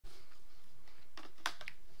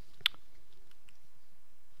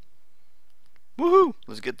Woohoo!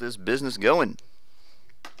 Let's get this business going.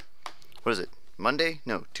 What is it? Monday?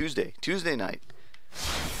 No, Tuesday. Tuesday night.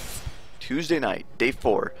 Tuesday night, day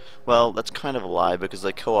 4. Well, that's kind of a lie because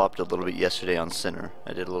I co-opted a little bit yesterday on Sinner.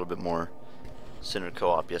 I did a little bit more Sinner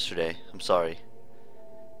co-op yesterday. I'm sorry.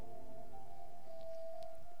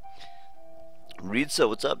 Reedsa,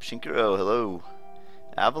 what's up? Shinkiro, hello.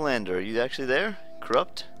 Avalander, are you actually there?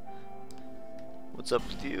 Corrupt? What's up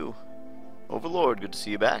with you? Overlord, good to see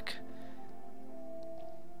you back.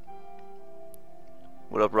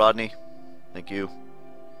 What up, Rodney? Thank you.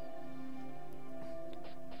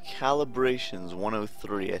 Calibrations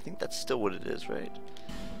 103. I think that's still what it is, right?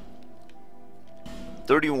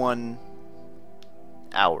 31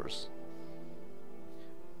 hours.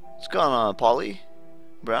 What's going on, Polly?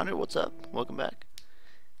 Browner, what's up? Welcome back.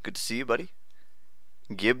 Good to see you, buddy.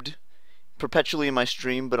 Gibbed. Perpetually in my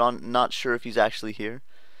stream, but not sure if he's actually here.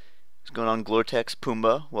 What's going on, Glortex?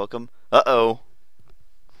 Pumbaa, welcome. Uh-oh.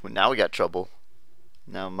 Well, now we got trouble.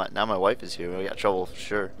 Now my wife is here. We got trouble for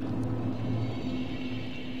sure.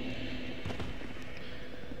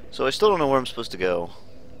 So I still don't know where I'm supposed to go.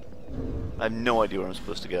 I have no idea where I'm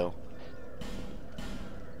supposed to go.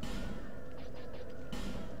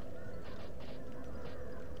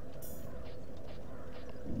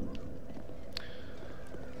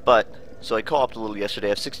 But, so I co-opted a little yesterday. I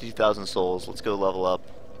have 62,000 souls. Let's go level up.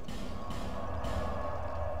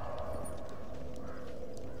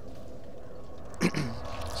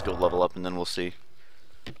 Let's go level up and then we'll see.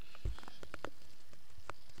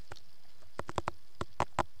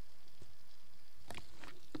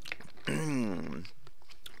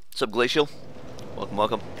 What's up, Glacial? Welcome,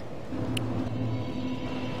 welcome.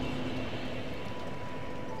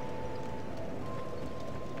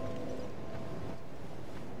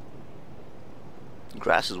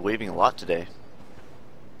 Grass is waving a lot today.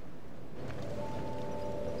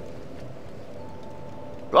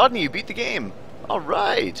 Rodney, you beat the game.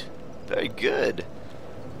 Alright. Very good.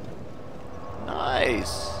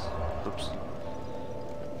 Nice. Oops.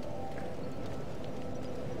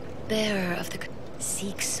 Bearer of the...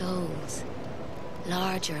 Seek souls.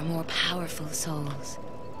 Larger, more powerful souls.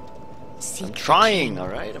 Seek I'm trying,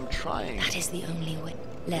 alright? I'm trying. That is the only way.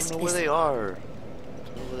 I don't know where they are. I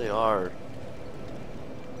don't know where they are.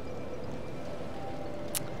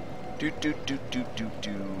 Do.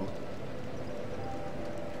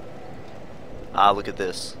 Ah, look at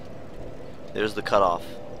this. There's the cutoff.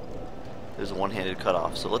 There's a one-handed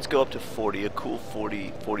cutoff. So let's go up to 40, a cool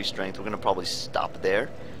 40 strength. We're gonna probably stop there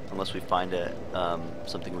unless we find a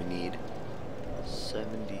something we need.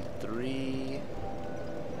 73.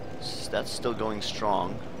 That's still going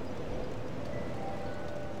strong.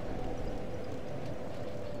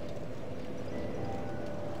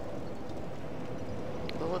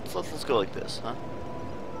 Well, let's go like this, huh?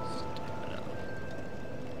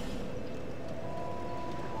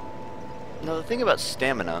 Now the thing about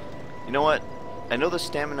stamina, you know what? I know the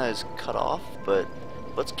stamina is cut off, but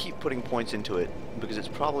let's keep putting points into it because it's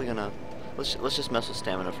probably gonna. Let's just mess with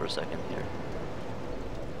stamina for a second here.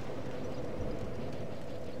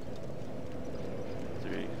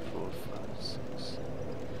 3, 4, 5, 6.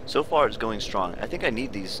 So far it's going strong. I think I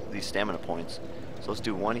need these stamina points. So let's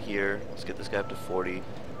do 1 here. Let's get this guy up to 40.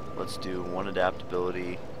 Let's do 1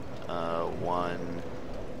 adaptability, 1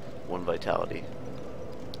 vitality.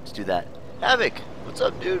 Let's do that. Havoc, what's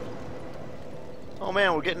up, dude? Oh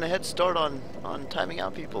man, we're getting a head start on timing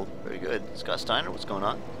out people. Very good. Scott Steiner, what's going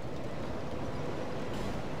on?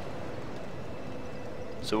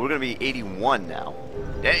 So we're gonna be 81 now.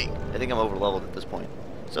 Dang, I think I'm over leveled at this point.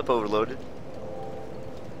 What's up, Overloaded?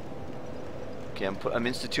 Okay, I'm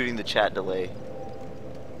instituting the chat delay.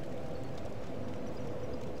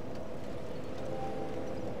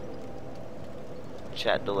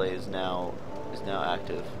 Chat delay is now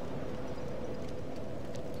active.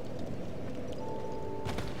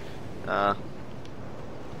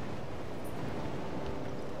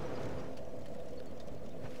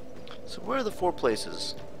 So where are the 4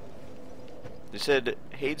 places? They said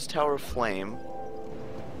Hades Tower Flame.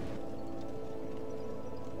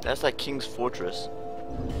 That's like King's Fortress.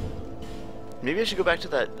 Maybe I should go back to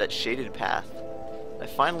that shaded path. I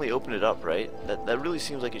finally opened it up, right? That really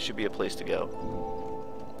seems like it should be a place to go.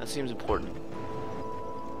 That seems important.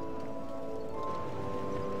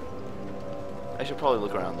 I should probably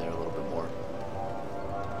look around there a little bit more.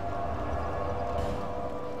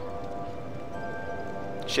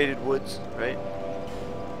 Shaded Woods, right?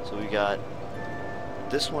 So we got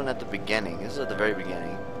this one at the beginning. This is at the very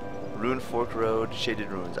beginning. Ruin Fork Road, Shaded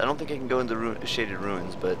Ruins. I don't think I can go into Shaded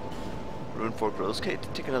Ruins, but Ruin Fork Road. Let's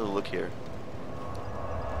take another look here.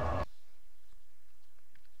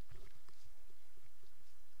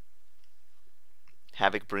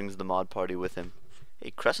 Havoc brings the mod party with him. Hey,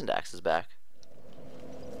 Crescent Axe is back.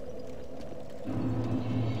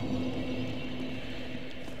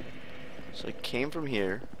 So I came from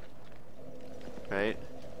here, right?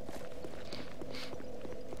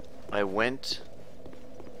 I went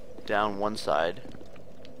down one side.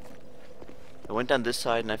 I went down this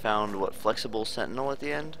side and I found, what, Flexible Sentinel at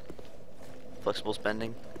the end? Flexible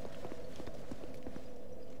Spending?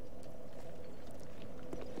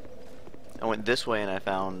 I went this way and I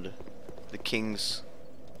found the King's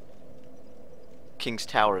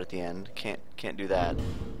Tower at the end. Can't do that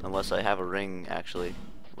unless I have a ring, actually,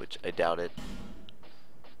 which I doubt it.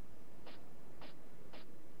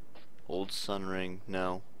 Old Sun Ring,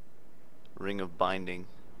 no. Ring of Binding,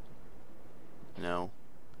 no.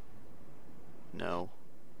 No.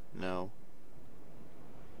 No.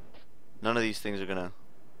 None of these things are gonna...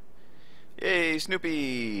 Yay,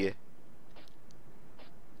 Snoopy!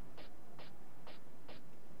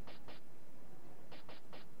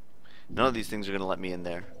 None of these things are gonna let me in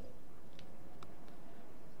there.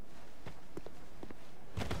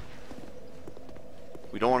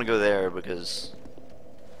 We don't want to go there because...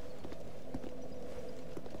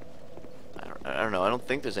 I don't know, I don't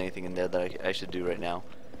think there's anything in there that I should do right now.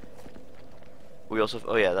 We also...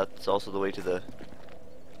 Oh yeah, that's also the way to the...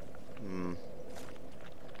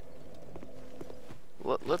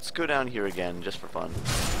 Let's go down here again, just for fun.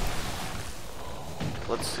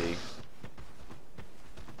 Let's see.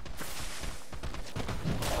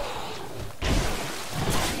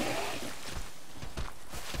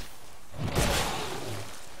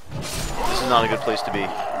 This is not a good place to be.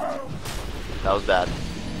 That was bad.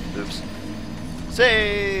 Oops.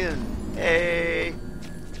 Saiyan! Hey!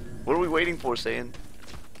 What are we waiting for, Saiyan?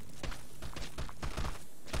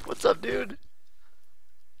 What's up, dude?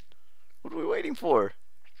 What are we waiting for?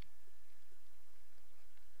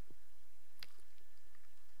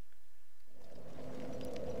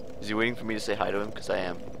 Is he waiting for me to say hi to him? Because I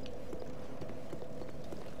am.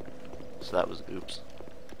 So that was... Oops.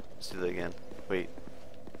 Let's do that again. Wait.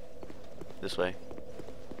 This way.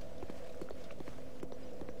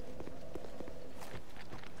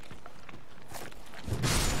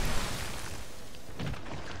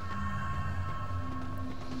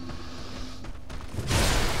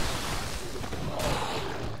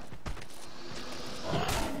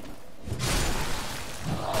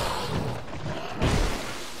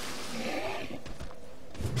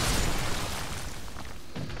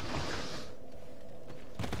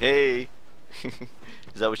 Hey!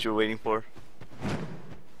 Is that what you were waiting for?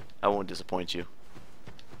 I won't disappoint you.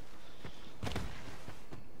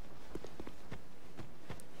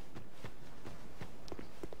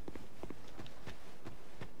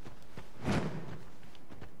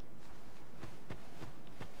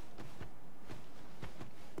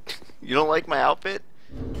 You don't like my outfit?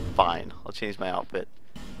 Fine, I'll change my outfit.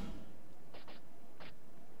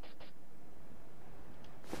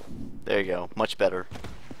 There you go, much better.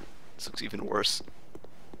 This looks even worse.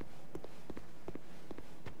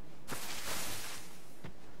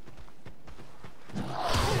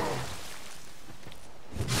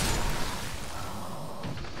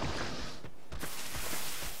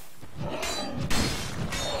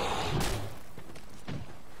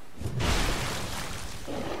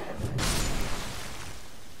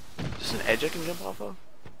 Is this an edge I can jump off of?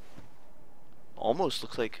 Almost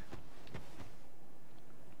looks like...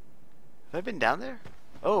 Have I been down there?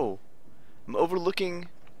 Oh, I'm overlooking...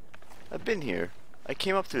 I've been here. I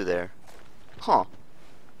came up through there. Huh.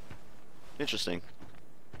 Interesting.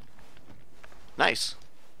 Nice.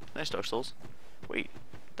 Nice, Dark Souls. Wait,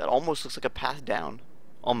 that almost looks like a path down.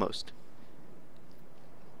 Almost.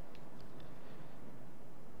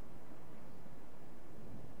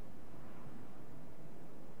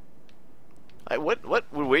 What?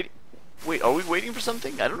 We're waiting... Wait, are we waiting for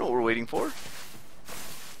something? I don't know what we're waiting for.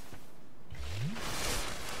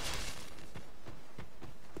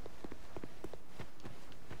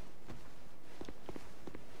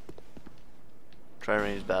 Try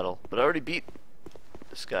range battle. But I already beat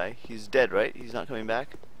this guy. He's dead, right? He's not coming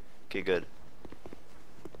back? Okay, good.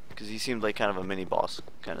 Because he seemed like kind of a mini-boss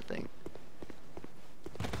kind of thing.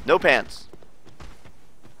 No pants!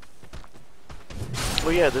 Oh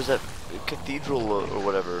yeah, there's that cathedral or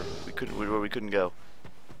whatever where we couldn't go.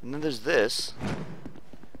 And then there's this.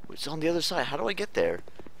 It's on the other side. How do I get there?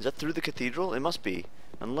 Is that through the cathedral? It must be.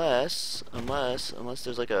 Unless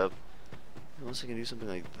there's like a... Unless I can do something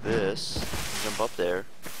like this. Jump up there.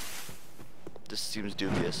 This seems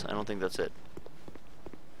dubious. I don't think that's it.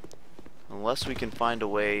 Unless we can find a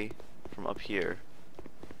way from up here.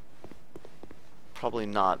 Probably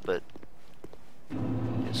not, but...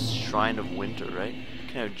 It's Shrine of Winter, right?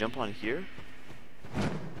 Can I jump on here?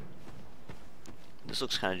 This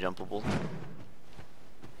looks kind of jumpable.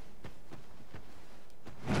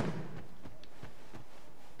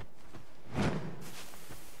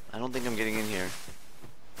 I don't think I'm getting in here.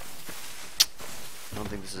 I don't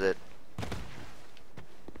think this is it.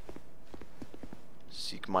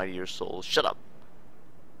 Seek mightier souls. Shut up!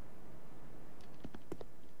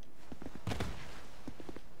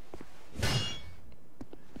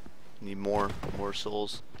 Need more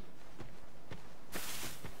souls.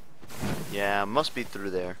 Yeah, must be through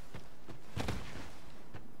there.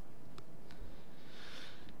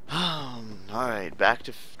 Alright, back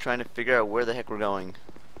to trying to figure out where the heck we're going.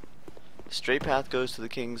 The straight path goes to the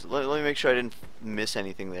king's. Let me make sure I didn't miss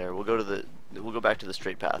anything there. We'll go back to the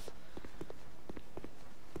straight path.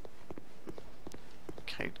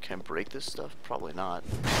 Can I break this stuff? Probably not.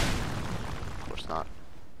 Of course not.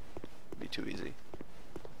 It'd be too easy.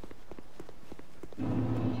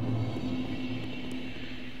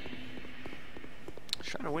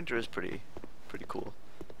 Shrine of Winter is pretty cool.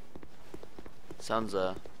 Sounds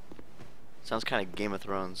kind of Game of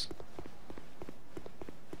Thrones.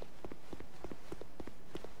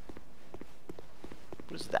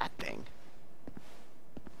 What is that thing?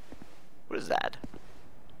 What is that?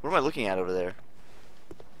 What am I looking at over there?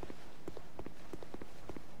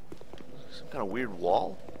 Some kind of weird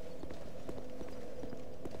wall?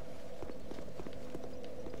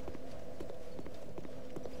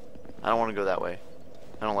 I don't want to go that way.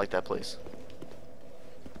 I don't like that place.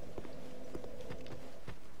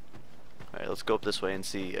 Alright, let's go up this way and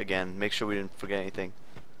see again. Make sure we didn't forget anything.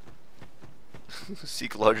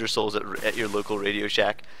 Seek larger souls at your local Radio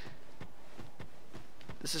Shack.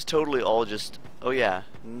 This is totally all just... Oh yeah,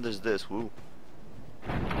 and there's this. Woo.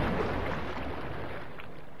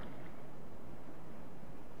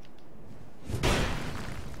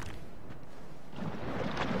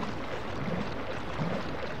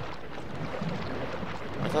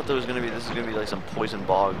 I thought this was gonna be like some poison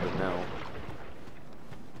bog, but no.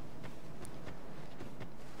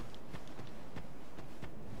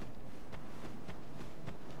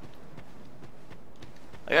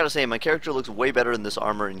 I gotta say, my character looks way better in this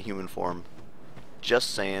armor in human form.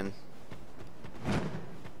 Just saying.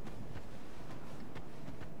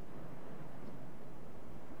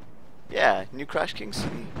 Yeah, new Crash King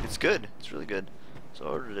City. It's good. It's really good. So I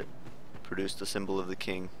ordered it. Produced the symbol of the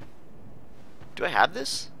king. Do I have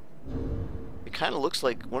this? It kind of looks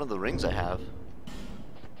like one of the rings I have.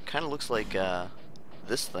 It kind of looks like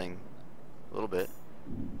this thing. A little bit.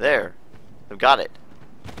 There. I've got it.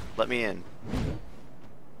 Let me in.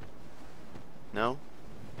 No?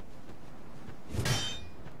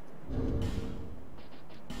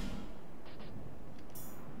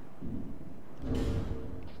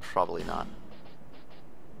 Probably not.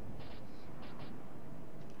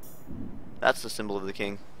 That's the symbol of the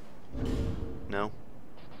king. No?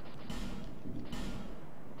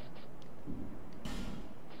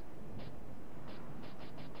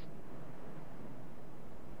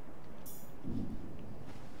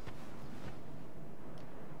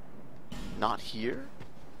 Not here?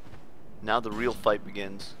 Now the real fight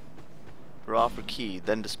begins. Draw for key,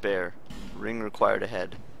 then despair. Ring required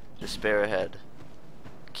ahead. Despair ahead.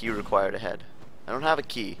 Key required ahead. I don't have a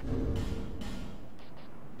key.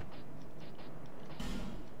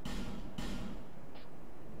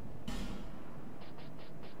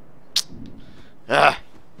 Ah!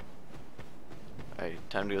 Alright,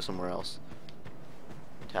 time to go somewhere else.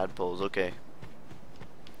 Tadpoles, okay.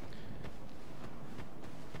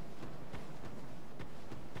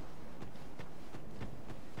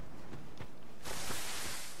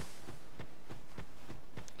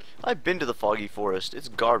 I've been to the Foggy Forest. It's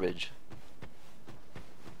garbage.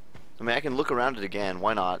 I mean, I can look around it again.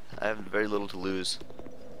 Why not? I have very little to lose.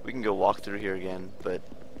 We can go walk through here again, but...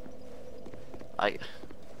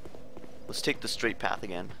 Let's take the straight path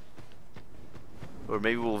again. Or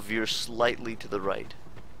maybe we'll veer slightly to the right.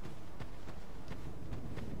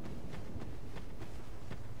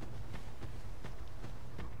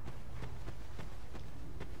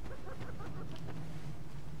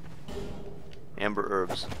 Amber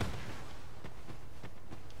herbs.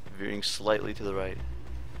 Veering slightly to the right.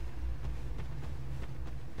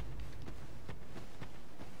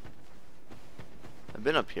 I've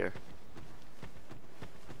been up here.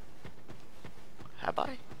 Have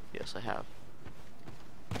I? Yes, I have.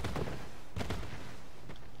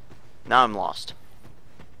 Now I'm lost.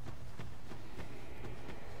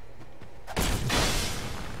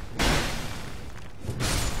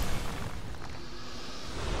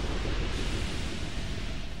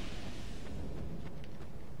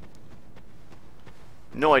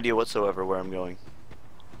 No idea whatsoever where I'm going.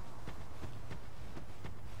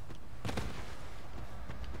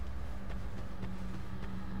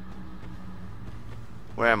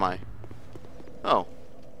 Where am I? Oh.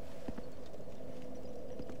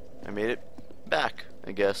 I made it back,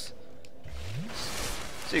 I guess.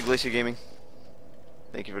 See you, Glacier Gaming.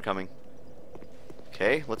 Thank you for coming.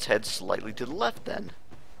 Okay, let's head slightly to the left then.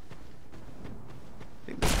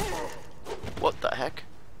 What the heck?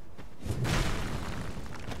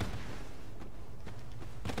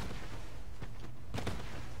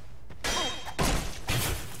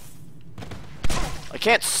 I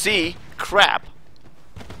can't see. Crap.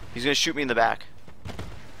 He's gonna shoot me in the back.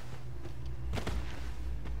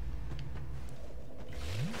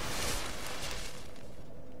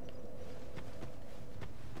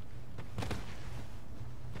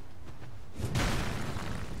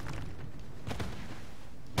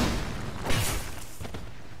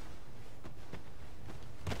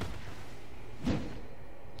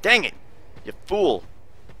 Dang it! You fool!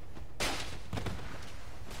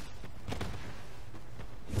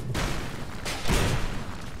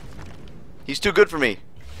 He's too good for me.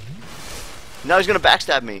 Now he's gonna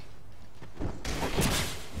backstab me.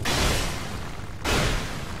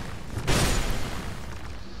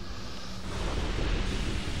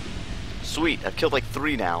 Sweet, I've killed like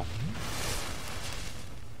 3 now.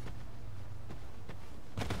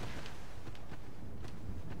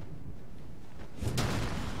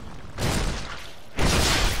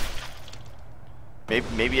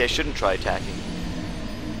 Maybe I shouldn't try attacking.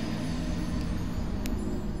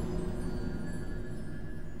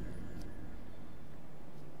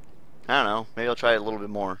 I don't know. Maybe I'll try it a little bit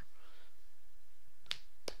more.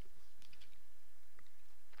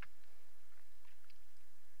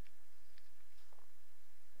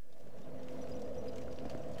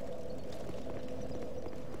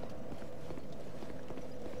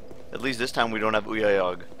 At least this time we don't have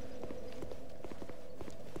Uyayog.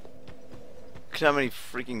 Look at how many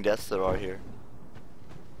freaking deaths there are here.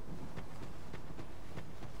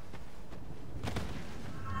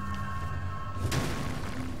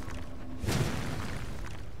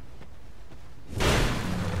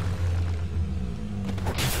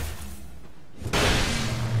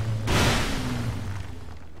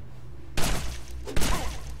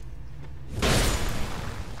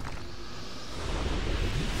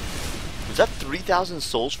 Was that 3,000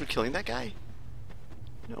 souls for killing that guy?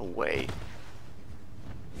 No way.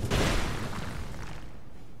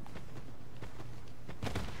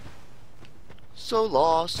 So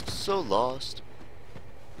lost, so lost.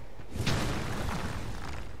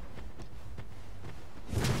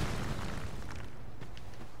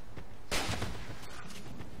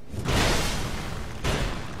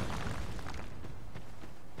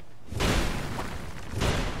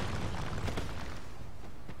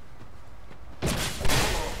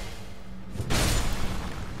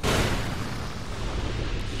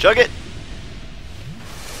 Chug it!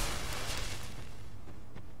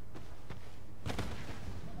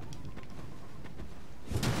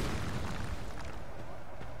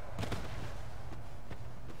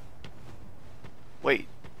 Wait,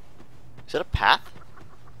 is that a path?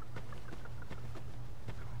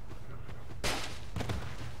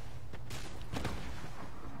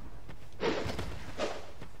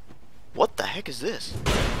 What the heck is this?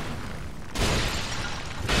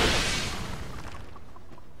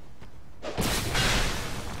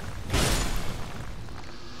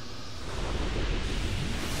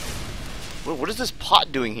 What is this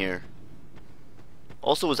pot doing here?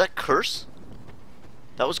 Also, was that curse?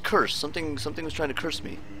 That was curse. Something was trying to curse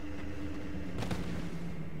me.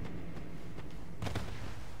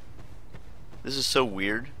 This is so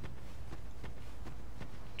weird.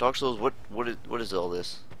 Dark Souls, what is all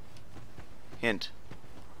this? Hint.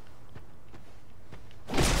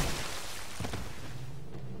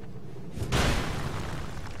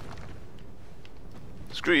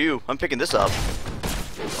 Screw you. I'm picking this up.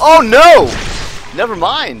 Oh no! Never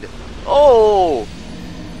mind. Oh.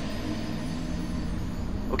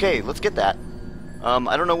 Okay, let's get that.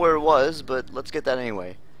 I don't know where it was, but let's get that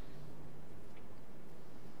anyway.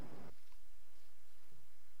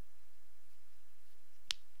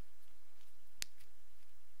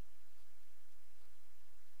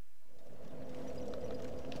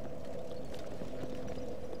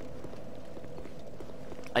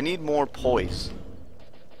 I need more poise.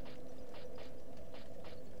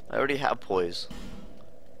 I already have poise.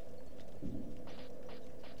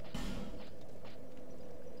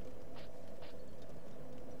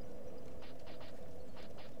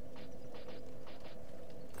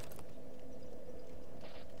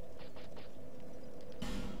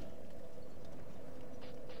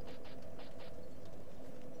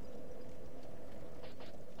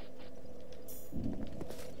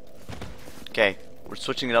 Okay, we're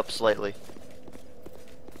switching it up slightly.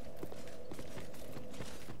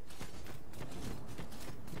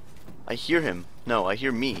 I hear him. No, I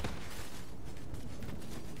hear me.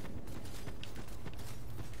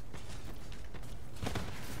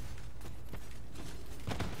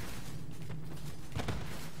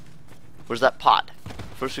 Where's that pot?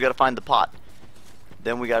 First we gotta find the pot.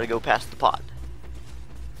 Then we gotta go past the pot.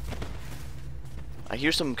 I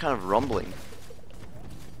hear some kind of rumbling.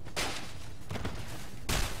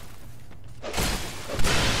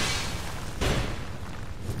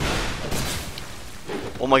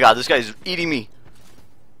 Oh my god, this guy's eating me.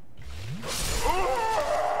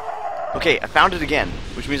 Okay, I found it again,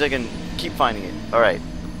 which means I can keep finding it. Alright.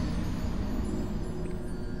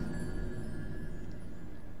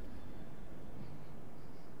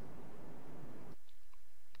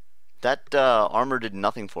 That armor did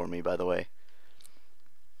nothing for me, by the way.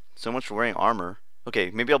 So much for wearing armor.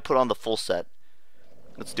 Okay, maybe I'll put on the full set.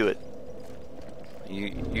 Let's do it.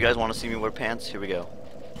 You guys want to see me wear pants? Here we go.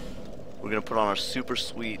 We're gonna put on our super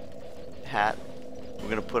sweet hat. We're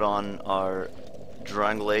gonna put on our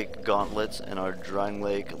Drying Lake gauntlets and our Drying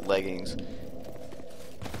Lake leggings.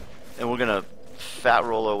 And we're gonna fat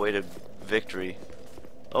roll our way to victory.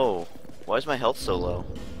 Oh, why is my health so low?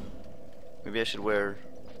 Maybe I should wear...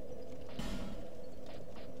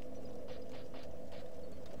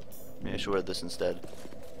 Maybe I should wear this instead.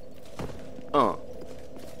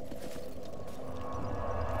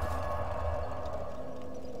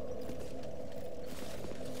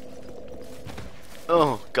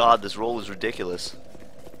 Oh god, this roll is ridiculous.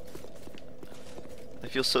 I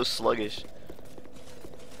feel so sluggish.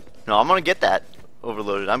 No, I'm gonna get that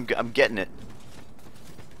overloaded. I'm getting it.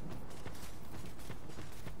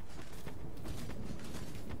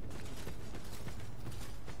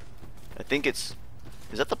 I think it's...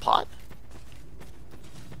 Is that the pot?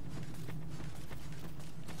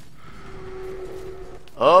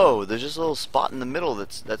 Oh, there's just a little spot in the middle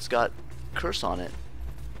that's got curse on it.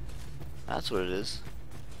 That's what it is.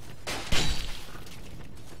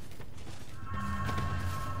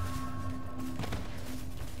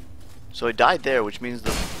 So I died there, which means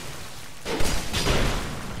the...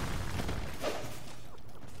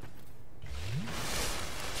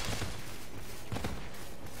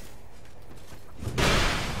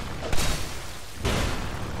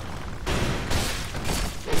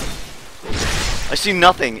 I see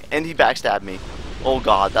nothing, and he backstabbed me. Oh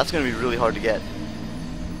god, that's gonna be really hard to get.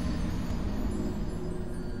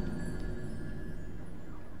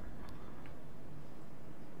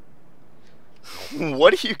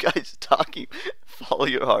 What are you guys talking? Follow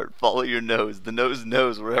your heart, follow your nose. The nose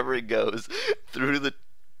knows wherever it goes. Through the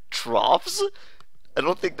troughs? I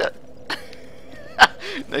don't think that...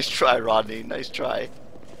 Nice try, Rodney. Nice try.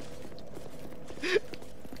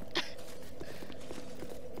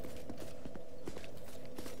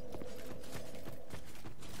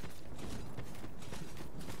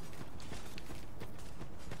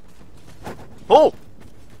 Oh!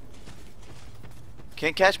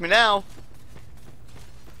 Can't catch me now.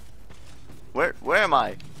 Where am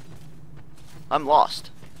I? I'm lost.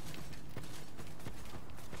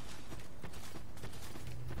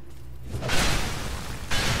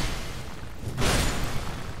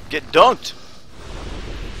 Get dunked.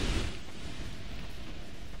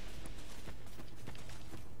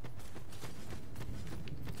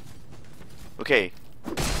 Okay.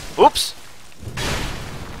 Oops.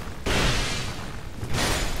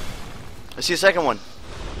 I see a second one.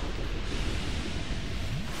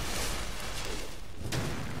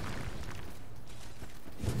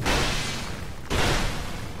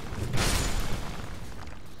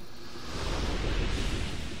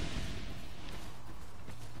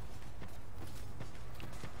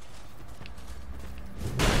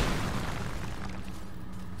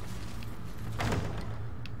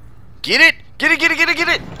 Get it! Get it, get it, get it, get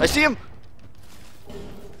it! I see him!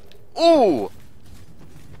 Ooh!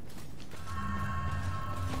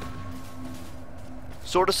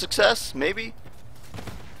 Sort of success, maybe?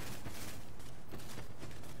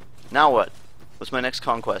 Now what? What's my next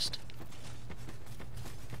conquest?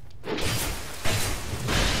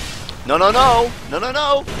 No, no, no! No, no,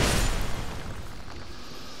 no!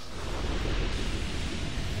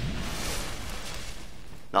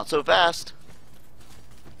 Not so fast.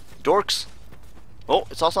 Dorks! Oh,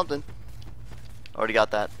 it saw something. Already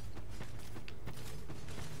got that.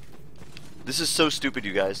 This is so stupid,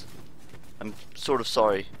 you guys. I'm sort of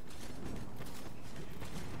sorry.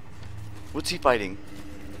 What's he fighting?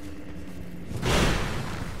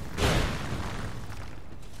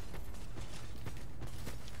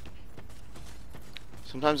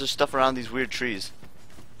 Sometimes there's stuff around these weird trees.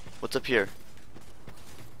 What's up here?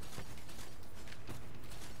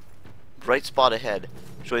 Bright spot ahead.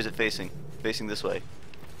 Which way is it facing? Facing this way.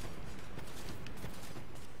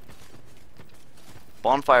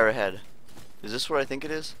 Bonfire ahead. Is this where I think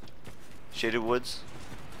it is? Shaded Woods.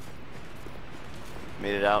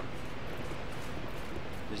 Made it out.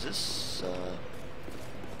 Is this,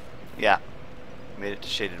 yeah. Made it to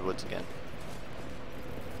Shaded Woods again.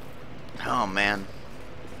 Oh, man.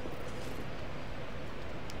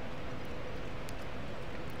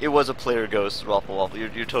 It was a player ghost, Waffle Waffle.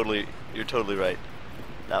 You're totally right.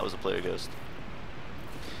 That was a player ghost.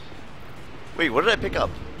 Wait, what did I pick up?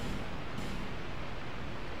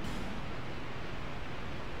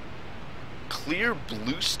 Clear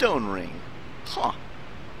bluestone ring. Huh.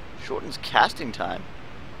 Shortens casting time.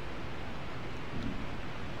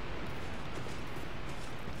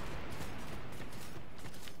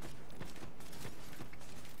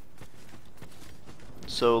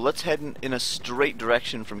 So let's head in a straight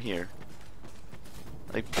direction from here.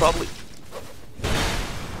 Like probably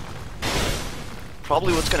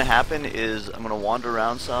what's gonna happen is I'm gonna wander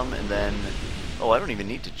around some and then, oh, I don't even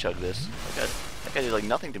need to chug this. That guy did like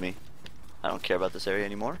nothing to me. I don't care about this area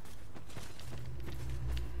anymore.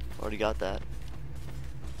 Already got that.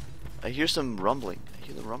 I hear some rumbling. I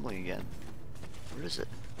hear the rumbling again. Where is it?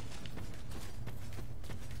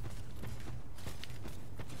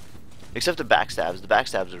 Except the backstabs. The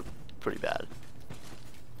backstabs are pretty bad.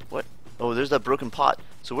 What? Oh, there's that broken pot.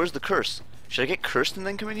 So where's the curse? Should I get cursed and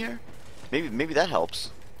then come in here? Maybe that helps.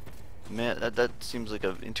 Man, that seems like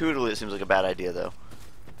intuitively it seems like a bad idea though.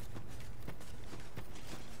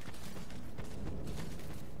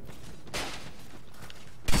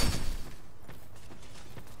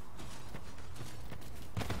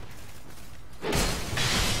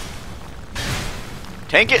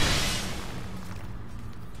 Tank it!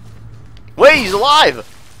 Wait, he's alive!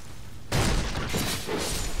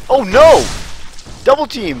 Oh no! Double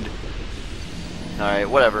teamed! Alright,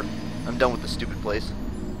 whatever. I'm done with this stupid place.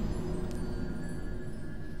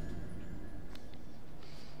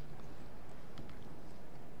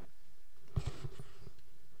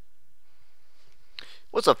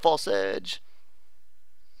 What's up, False Edge?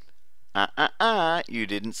 You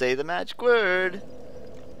didn't say the magic word.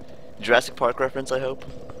 Jurassic Park reference, I hope.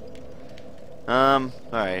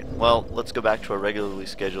 Alright. Well, let's go back to our regularly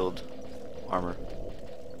scheduled armor.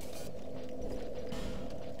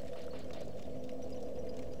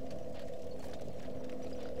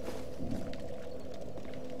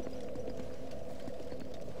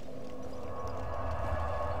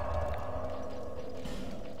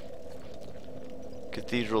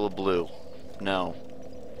 Cathedral of Blue. No.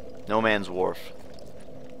 No Man's Wharf.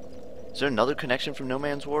 Is there another connection from No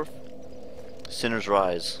Man's Wharf? Sinner's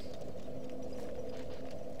Rise.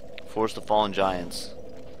 Forest of Fallen Giants.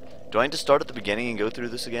 Do I need to start at the beginning and go through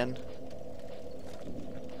this again?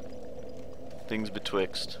 Things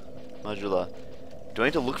Betwixt. Majula. Do I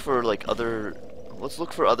need to look for like other... Let's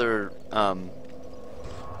look for other, I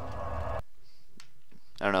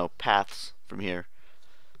don't know, paths from here.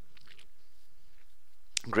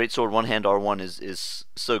 Greatsword One Hand R1 is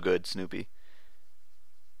so good, Snoopy.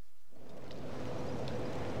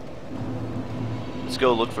 Let's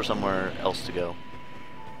go look for somewhere else to go.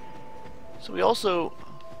 So we also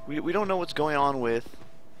we don't know what's going on with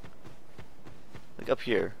like up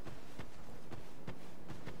here.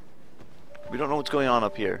 We don't know what's going on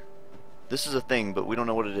up here. This is a thing, but we don't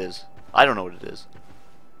know what it is. I don't know what it is.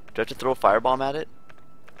 Do I have to throw a firebomb at it?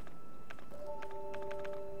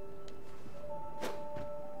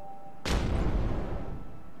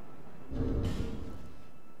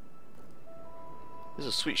 This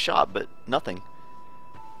is a sweet shot, but nothing.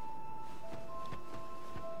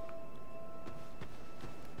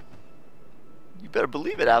 You better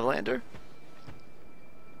believe it, Avalander.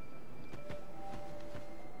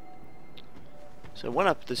 So I went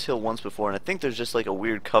up this hill once before, and I think there's just like a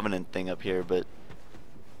weird covenant thing up here, but...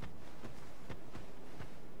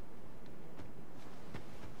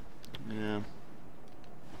 yeah.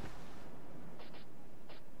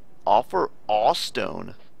 Offer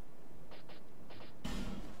Awstone.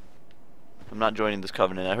 I'm not joining this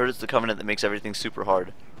covenant. I heard it's the covenant that makes everything super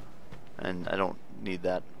hard. And I don't need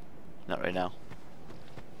that. Not right now.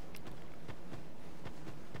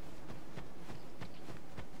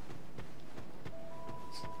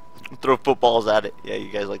 Throw footballs at it. Yeah,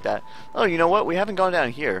 you guys like that. Oh, you know what? We haven't gone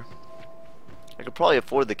down here. I could probably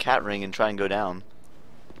afford the cat ring and try and go down.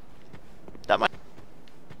 That might...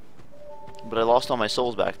 But I lost all my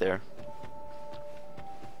souls back there.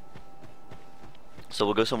 So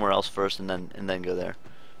we'll go somewhere else first and then go there.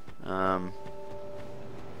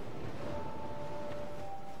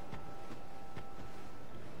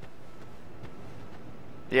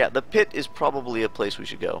 Yeah, the pit is probably a place we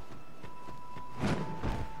should go.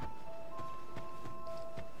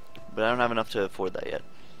 But I don't have enough to afford that yet.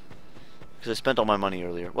 Because I spent all my money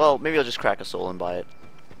earlier. Well, maybe I'll just crack a soul and buy it.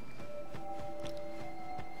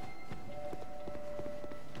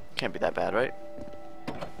 Can't be that bad, right?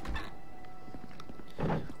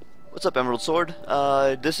 What's up, Emerald Sword?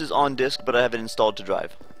 This is on disc, but I have it installed to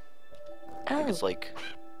drive. I think it's like...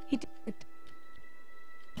 He did.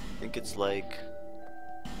 I think it's like...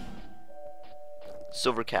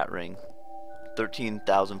 Silver Cat Ring.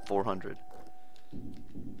 13,400.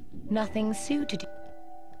 Nothing suited.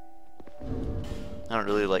 I don't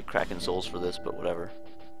really like cracking souls for this, but whatever.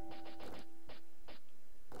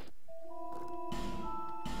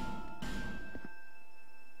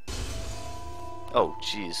 Oh,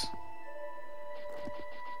 jeez.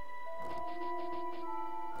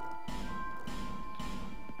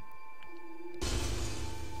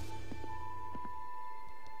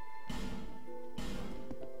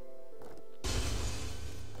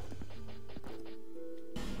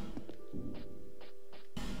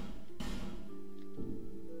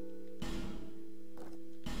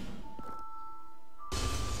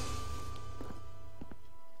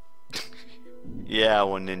 Yeah,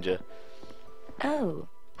 one ninja. Oh,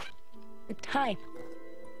 the type.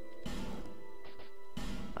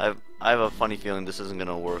 I have a funny feeling this isn't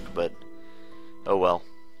gonna work, but oh well.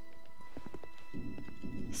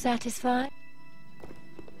 Satisfied?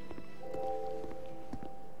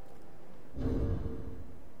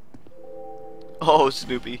 Oh,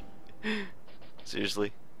 Snoopy.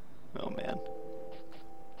 Seriously? Oh man.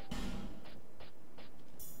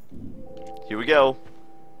 Here we go.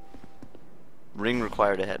 Ring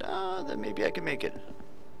required ahead. Then maybe I can make it.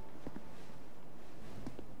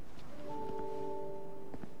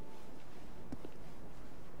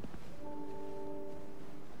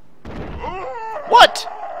 What?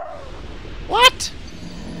 What?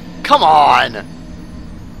 Come on!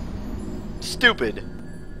 Stupid.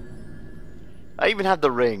 I even had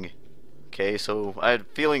the ring. Okay, so I had a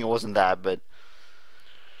feeling it wasn't that, but...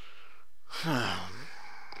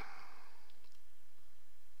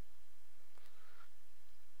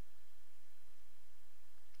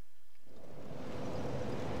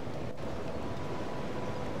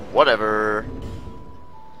 Whatever.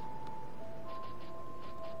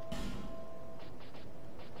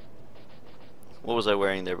 What was I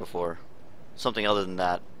wearing there before? Something other than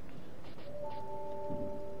that.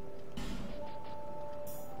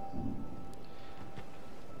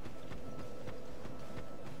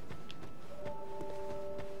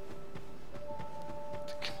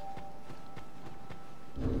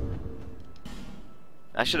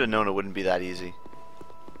 I should have known it wouldn't be that easy.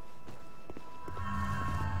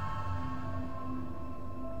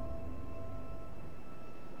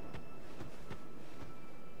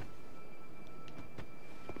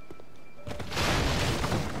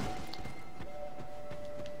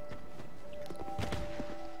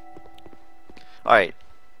 Alright.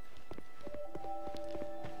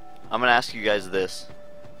 I'm gonna ask you guys this.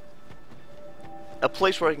 A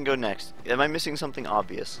place where I can go next. Am I missing something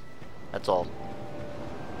obvious? That's all.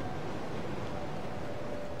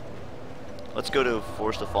 Let's go to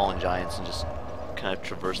Forest of Fallen Giants and just kind of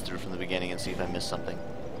traverse through from the beginning and see if I missed something.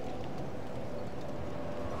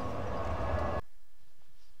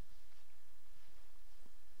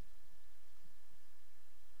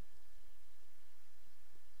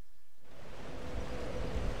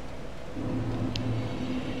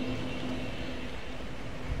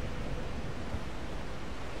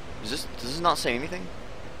 Does this not say anything?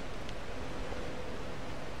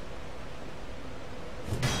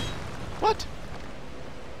 What?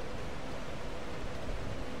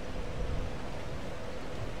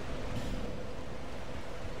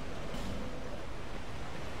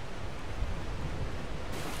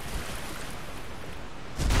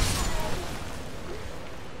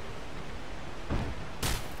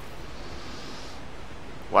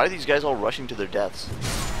 Why are these guys all rushing to their deaths?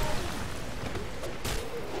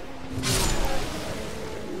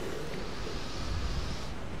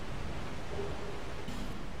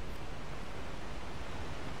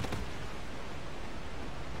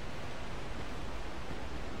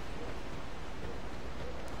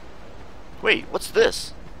 Wait, what's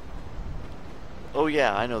this? Oh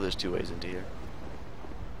yeah, I know there's two ways into here.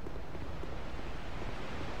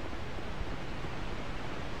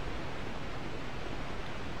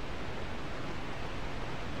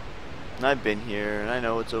 And I've been here, and I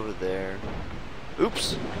know it's over there.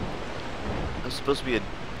 Oops! I'm supposed to be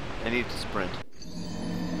I need to sprint.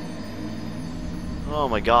 Oh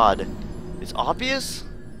my god. It's obvious?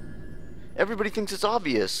 Everybody thinks it's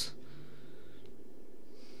obvious.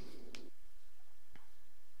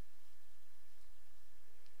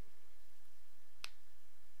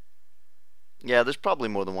 Yeah, there's probably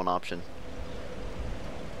more than one option.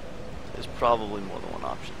 There's probably more than one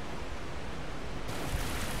option.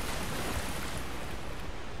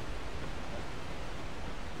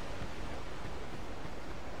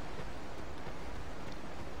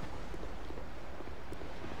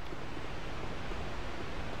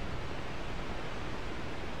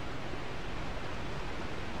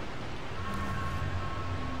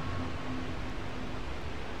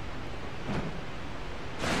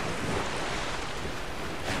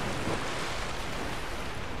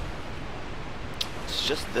 It's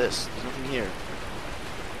just this. There's nothing here.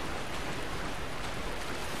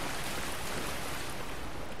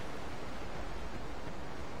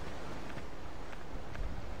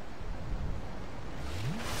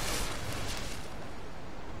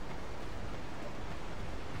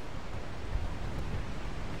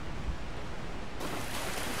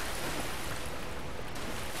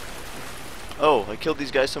 Oh, I killed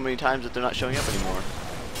these guys so many times that they're not showing up anymore.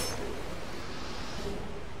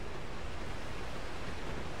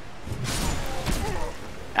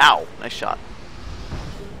 Ow! Nice shot.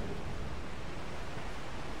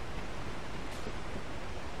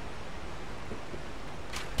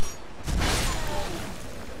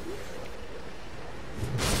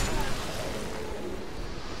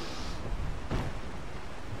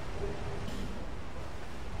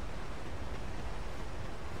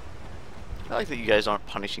 I like that you guys aren't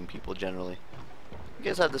punishing people generally. You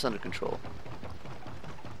guys have this under control.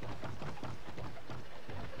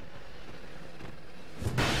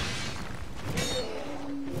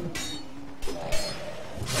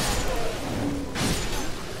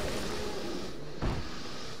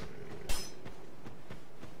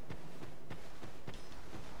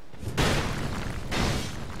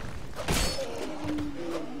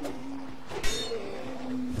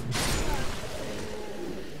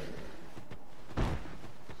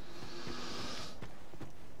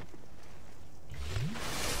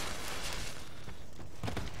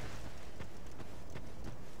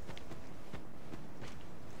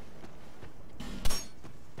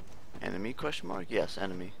 Enemy question mark? Yes,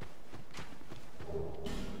 enemy.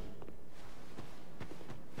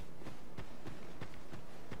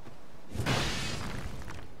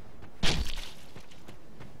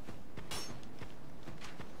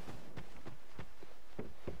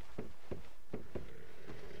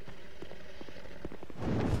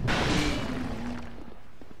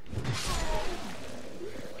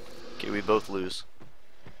 Okay, we both lose.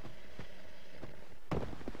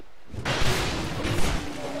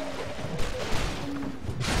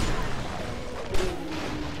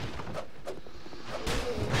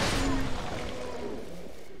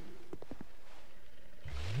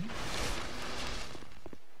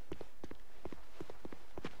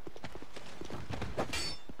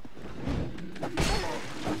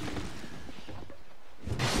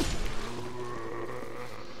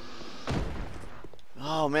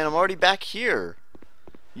 Oh man, I'm already back here.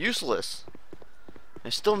 Useless. I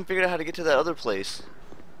still haven't figured out how to get to that other place.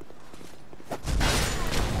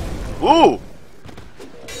 Ooh!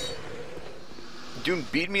 Dune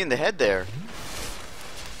beat me in the head there.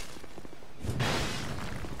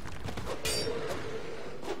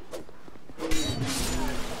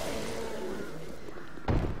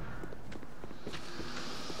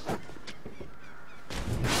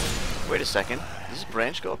 Wait a second. Does this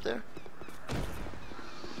branch go up there?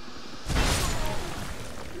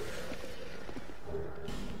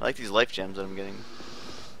 I like these life gems that I'm getting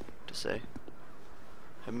to say.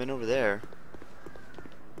 Haven't been over there.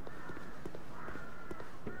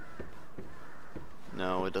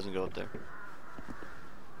 No, it doesn't go up there.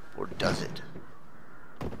 Or does it?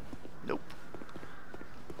 Nope.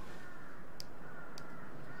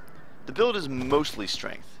 The build is mostly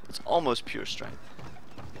strength. It's almost pure strength.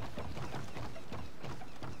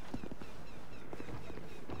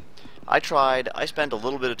 I spent a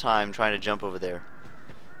little bit of time trying to jump over there.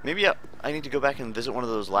 Maybe I need to go back and visit one of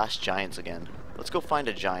those last giants again. Let's go find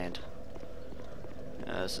a giant.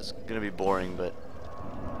 This is gonna be boring, but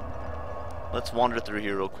let's wander through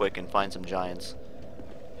here real quick and find some giants.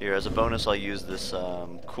 Here, as a bonus, I'll use this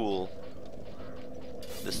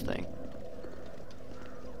this thing.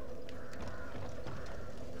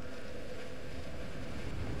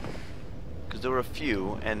 Because there were a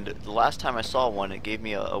few, and the last time I saw one, it gave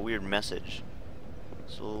me a weird message.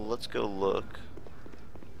 So let's go look.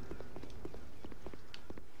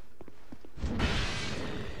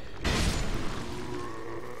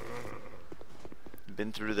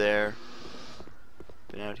 Been through there.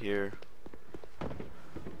 Been out here.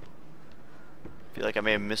 Feel like I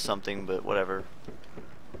may have missed something, but whatever.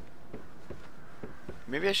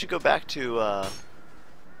 Maybe I should go back to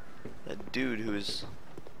that That dude who's...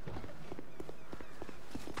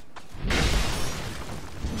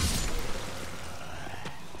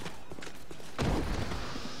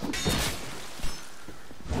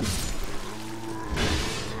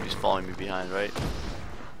 He's following me behind, right?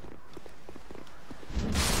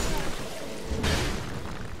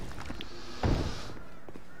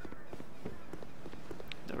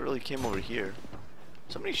 Never really came over here.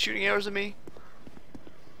 Somebody shooting arrows at me?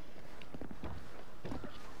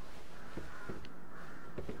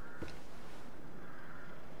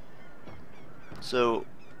 So,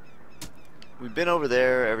 we've been over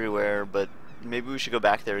there everywhere, but maybe we should go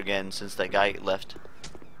back there again since that guy left.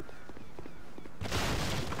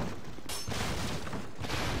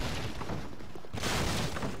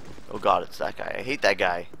 Oh god, it's that guy. I hate that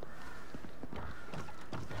guy.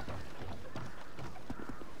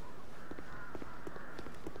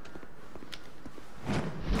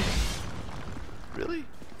 Really?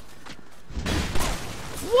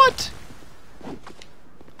 What?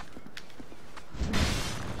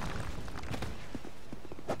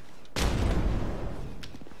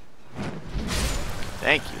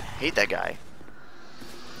 Thank you. Hate that guy.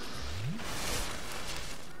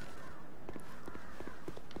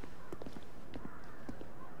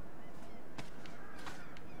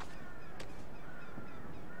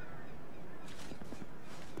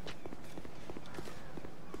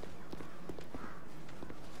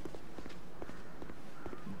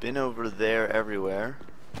 Been over there everywhere.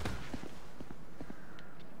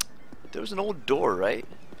 There was an old door, right?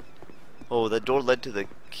 Oh, that door led to the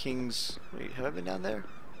king's... Wait, have I been down there?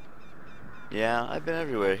 Yeah, I've been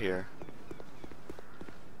everywhere here.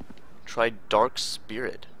 Try Dark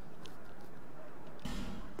Spirit.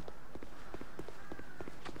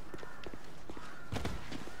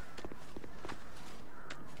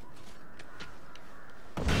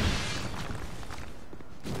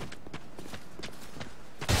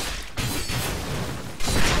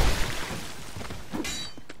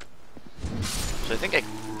 So I think I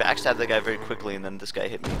backstabbed that guy very quickly and then this guy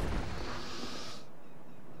hit me.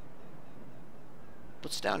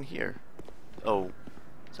 What's down here? Oh,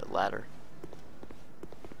 it's a ladder.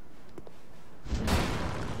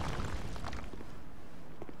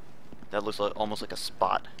 That looks like, almost like a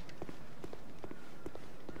spot.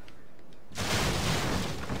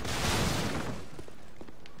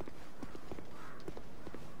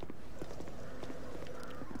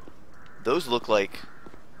 Those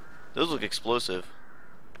look explosive.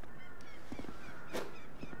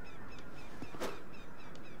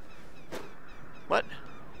 What?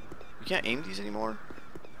 You can't aim these anymore?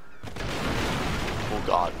 Oh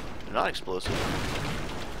god, they're not explosive.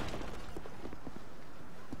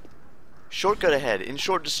 Shortcut ahead, in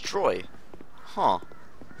short destroy. Huh.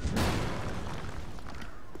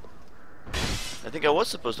 I think I was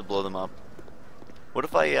supposed to blow them up. What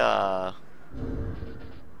if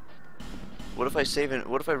I save and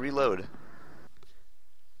what if I reload?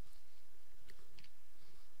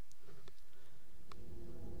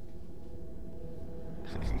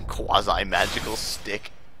 Quasi-magical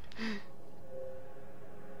stick.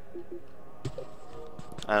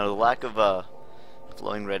 I don't know, the lack of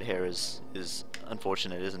flowing red hair is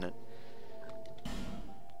unfortunate, isn't it?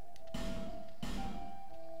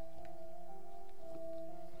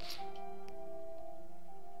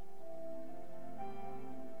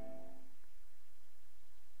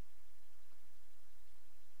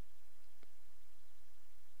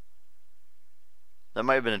 That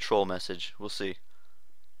might have been a troll message. We'll see.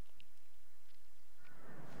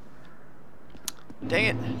 Dang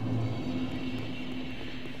it.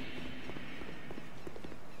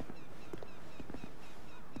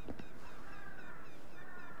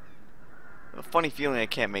 I have a funny feeling I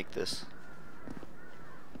can't make this.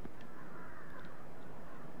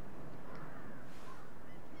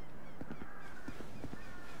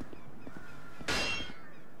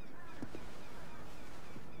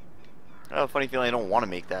 I have a funny feeling I don't want to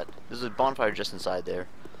make that. There's a bonfire just inside there.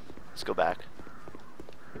 Let's go back.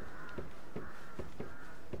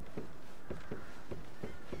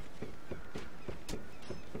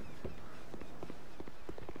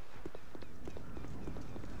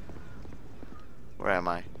 Where am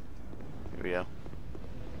I? Here we go.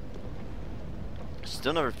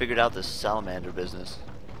 Still never figured out this salamander business.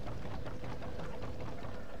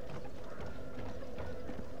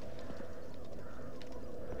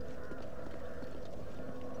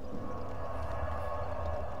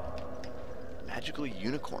 Magical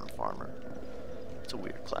unicorn farmer. It's a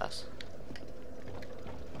weird class.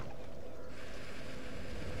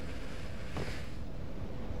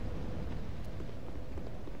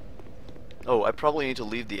 Oh, I probably need to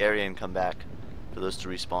leave the area and come back for those to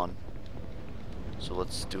respawn. So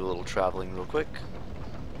let's do a little traveling real quick.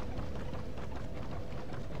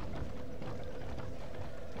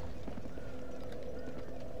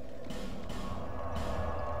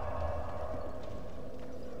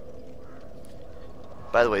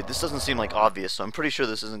 By the way, this doesn't seem like obvious, so I'm pretty sure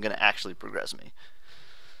this isn't going to actually progress me.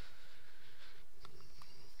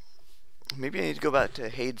 Maybe I need to go back to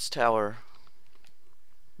Hades Tower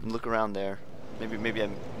and look around there. Maybe I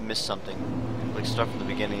missed something. Like start from the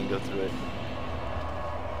beginning and go through it.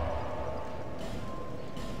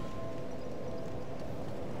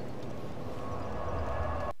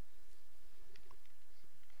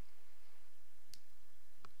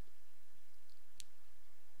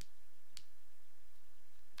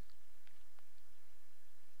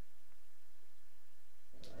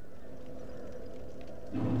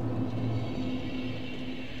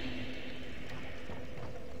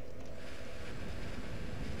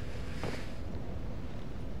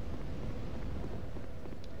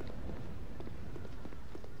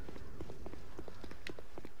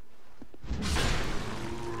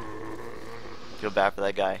 Feel bad for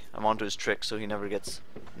that guy. I'm onto his trick, so he never gets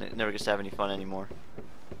to have any fun anymore.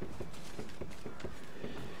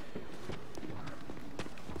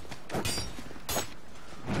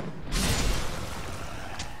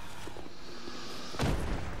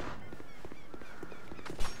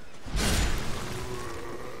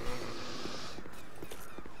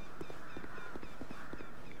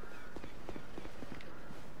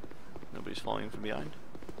 Nobody's following from behind.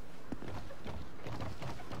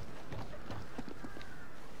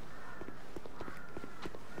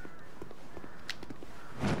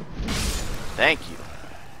 Thank you.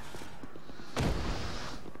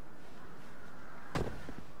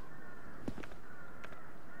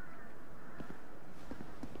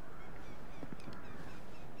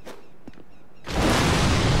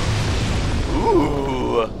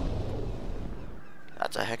 Ooh.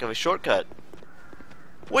 That's a heck of a shortcut.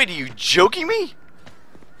 Wait, are you joking me?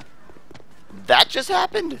 That just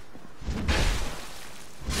happened?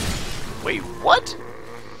 Wait, what?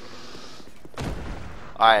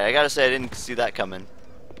 Alright, I gotta say I didn't see that coming.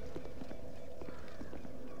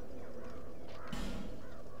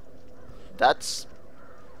 That's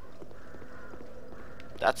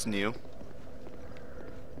new.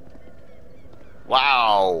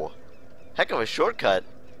 Wow! Heck of a shortcut.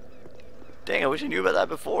 Dang, I wish I knew about that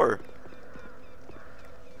before.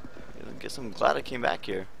 I guess I'm glad I came back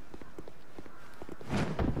here.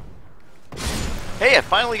 Hey, I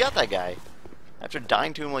finally got that guy! After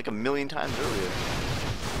dying to him like a million times earlier.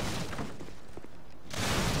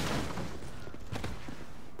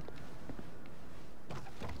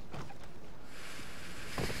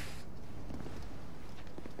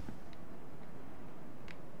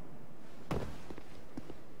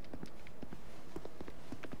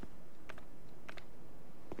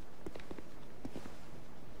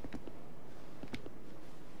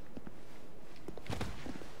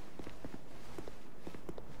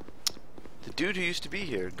 Dude who used to be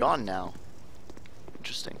here, gone now.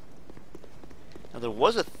 Interesting. Now there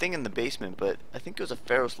was a thing in the basement, but I think it was a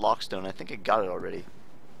Pharaoh's Lockstone. I think I got it already.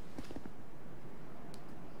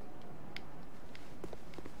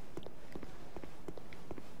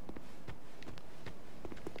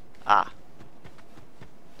 Ah.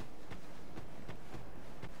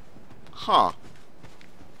 Huh.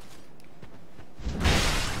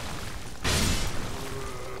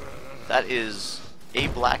 That is a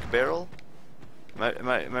black barrel? Am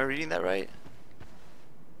I reading that right?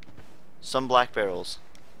 Some black barrels.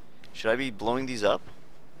 Should I be blowing these up?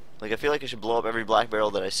 Like, I feel like I should blow up every black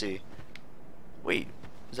barrel that I see. Wait,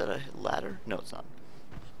 is that a ladder? No, it's not.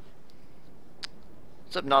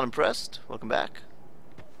 What's up, not impressed? Welcome back.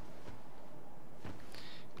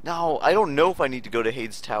 Now, I don't know if I need to go to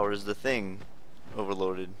Hades Tower as the thing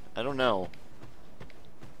overloaded. I don't know.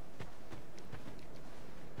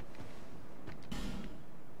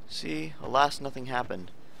 See, alas, nothing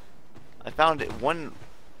happened. I found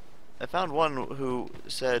one who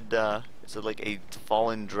said it's like a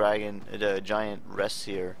fallen dragon, a giant rests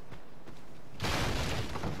here.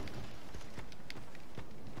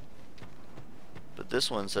 But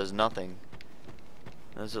this one says nothing.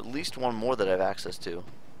 There's at least one more that I have access to.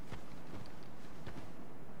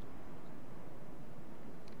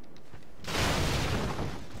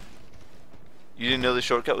 You didn't know the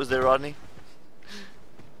shortcut was there, Rodney?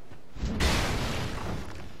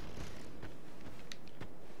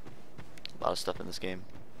 A lot of stuff in this game.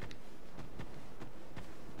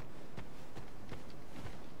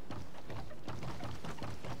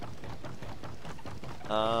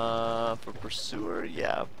 For Pursuer,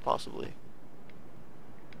 yeah, possibly.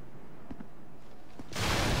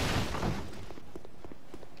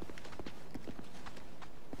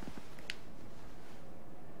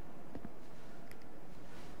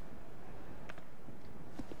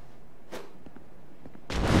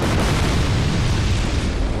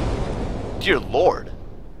 Dear Lord.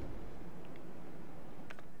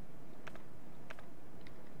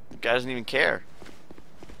 The guy doesn't even care.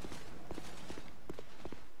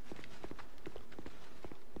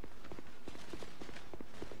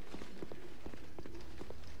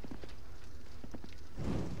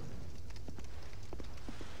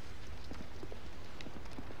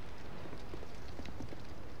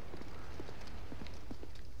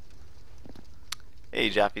 Hey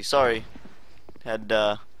Jappy, sorry. Had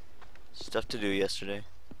stuff to do yesterday.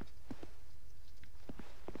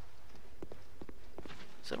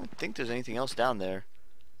 So I don't think there's anything else down there.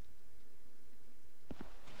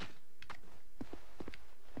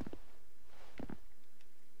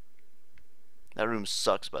 That room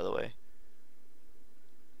sucks, by the way.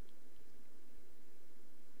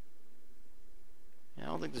 Yeah, I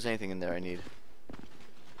don't think there's anything in there I need.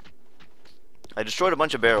 I destroyed a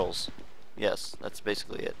bunch of barrels. Yes, that's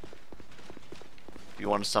basically it. If you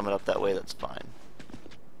want to sum it up that way, that's fine.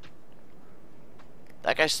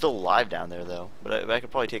 That guy's still alive down there, though. But I could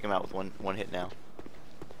probably take him out with one hit now.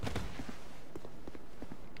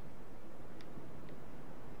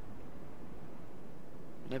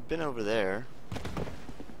 And I've been over there.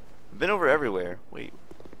 I've been over everywhere. Wait.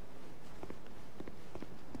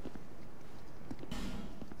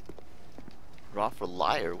 Raw for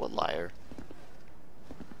liar? What liar?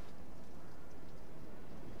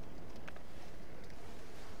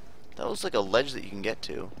 That looks like a ledge that you can get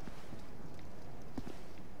to.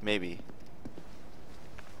 Maybe.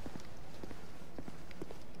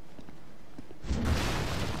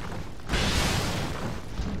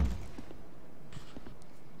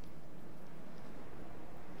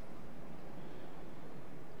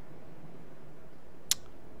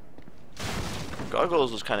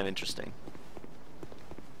 Gargoyles was kind of interesting.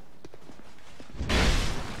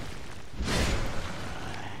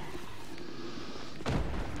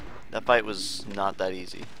 That fight was not that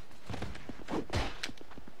easy.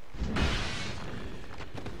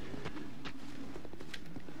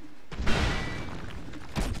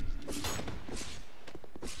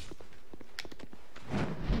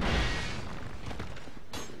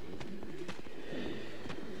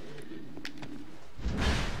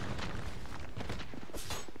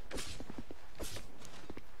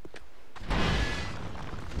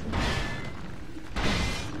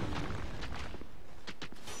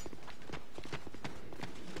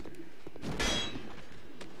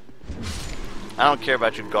 I don't care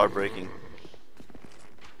about your guard breaking.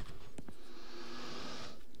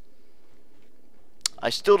 I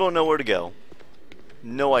still don't know where to go.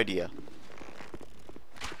 No idea.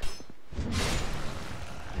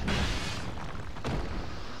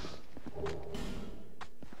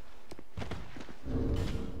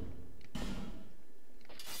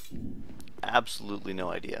 Absolutely no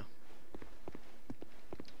idea.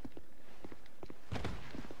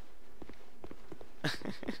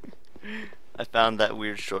 I found that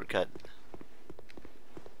weird shortcut.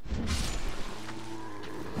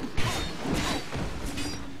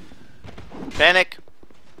 Panic!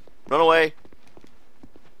 Run away!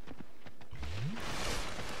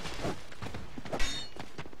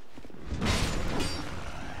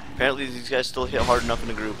 Apparently these guys still hit hard enough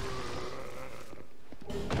in a group.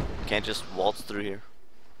 Can't just waltz through here.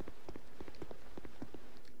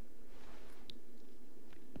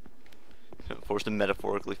 Forced to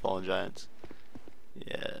metaphorically fallen giants.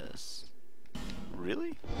 Yes.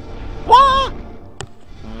 Really? What?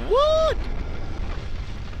 What?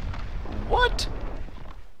 What?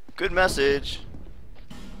 Good message.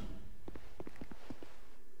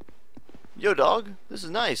 Yo, dog. This is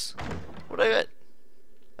nice. What'd I get?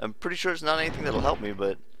 I'm pretty sure it's not anything that'll help me,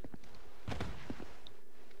 but...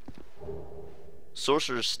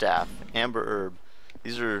 Sorcerer's Staff. Amber Herb.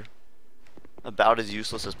 These are about as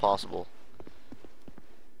useless as possible.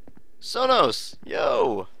 Sonos!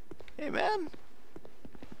 Yo! Hey, man.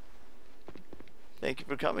 Thank you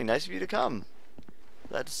for coming. Nice of you to come.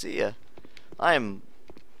 Glad to see ya. I am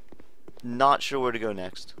not sure where to go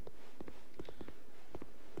next.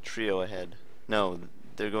 Trio ahead. No,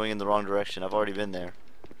 they're going in the wrong direction. I've already been there.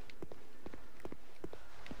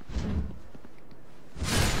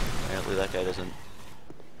 Apparently that guy doesn't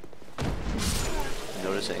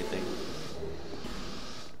notice anything.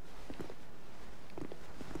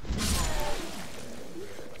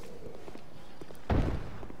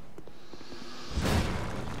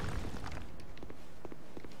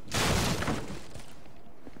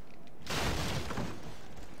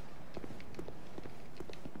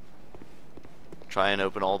 Try and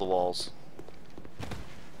open all the walls.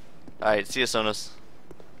 Alright, see ya, Sonos.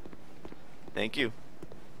 Thank you.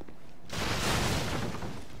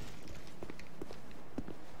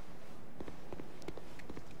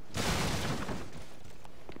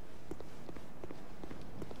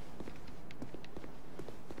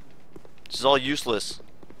 is all useless.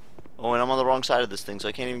 Oh, and I'm on the wrong side of this thing, so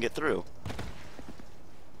I can't even get through.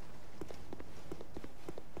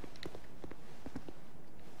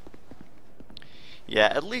 Yeah,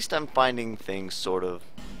 at least I'm finding things sort of.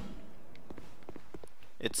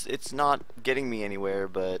 It's not getting me anywhere,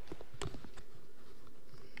 but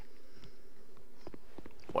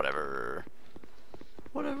whatever.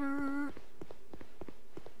 Whatever.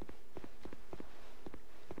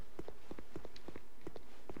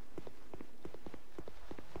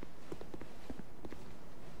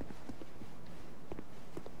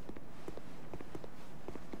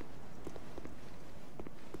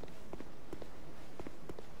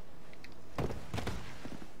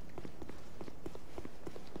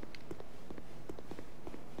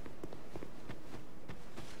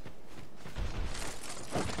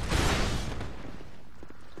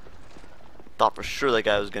 Thought for sure that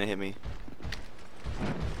guy was gonna hit me.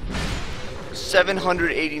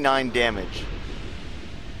 789 damage.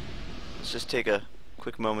 Let's just take a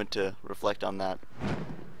quick moment to reflect on that.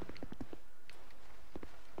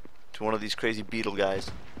 To one of these crazy beetle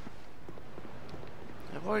guys.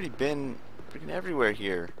 I've already been freaking everywhere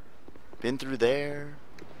here. Been through there.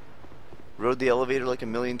 Rode the elevator like a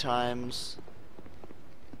million times.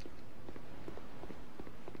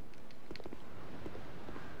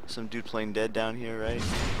 Some dude playing dead down here, right?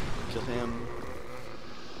 Kill him.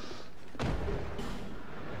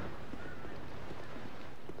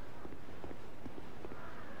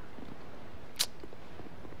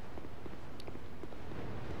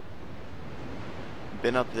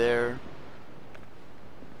 Been up there.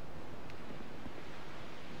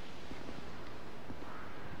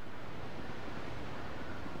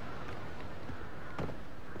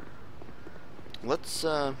 Let's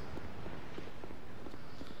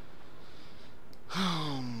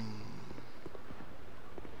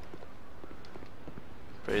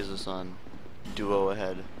praise the sun. Duo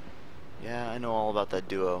ahead. Yeah, I know all about that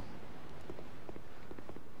duo.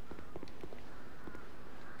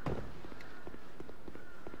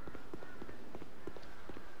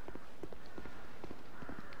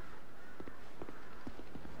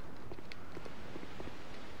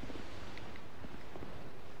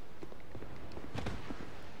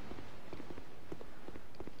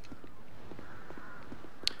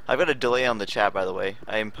 I've got a delay on the chat, by the way.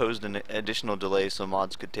 I imposed an additional delay so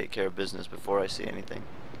mods could take care of business before I see anything.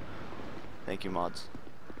 Thank you, mods.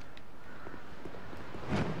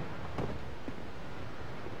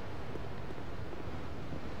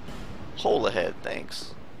 Hole ahead,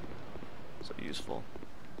 thanks. So useful.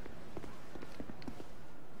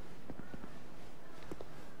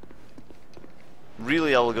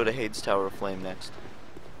 Really, I will go to Hade's Tower of Flame next.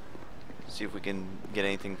 See if we can get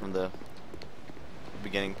anything from the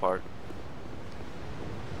beginning part.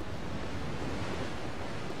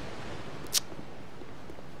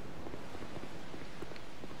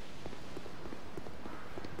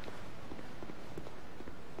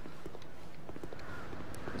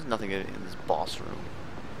 There's nothing in this boss room.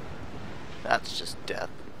 That's just death.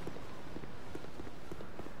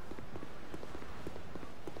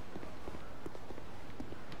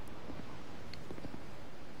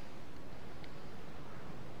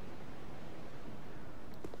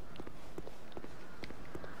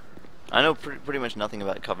 I know pretty much nothing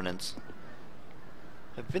about covenants.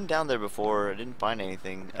 I've been down there before. I didn't find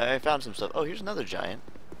anything. I found some stuff. Oh, here's another giant.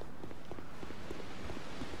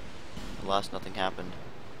 Alas, nothing happened.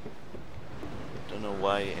 Don't know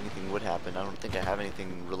why anything would happen. I don't think I have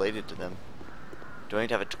anything related to them. Do I need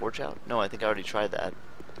to have a torch out? No, I think I already tried that.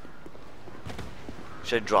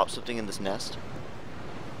 Should I drop something in this nest?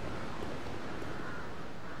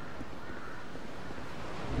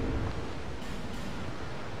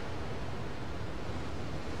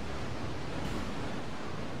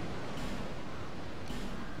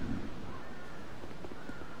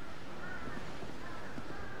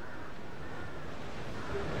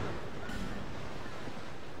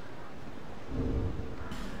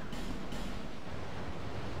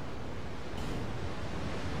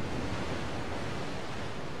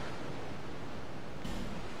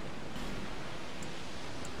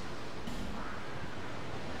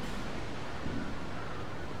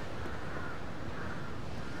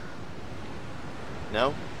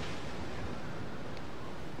 No?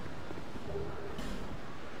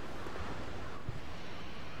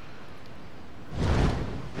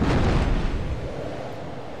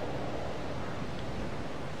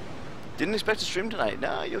 Didn't expect to stream tonight.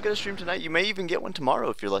 No, you'll get a stream tonight. You may even get one tomorrow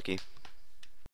if you're lucky.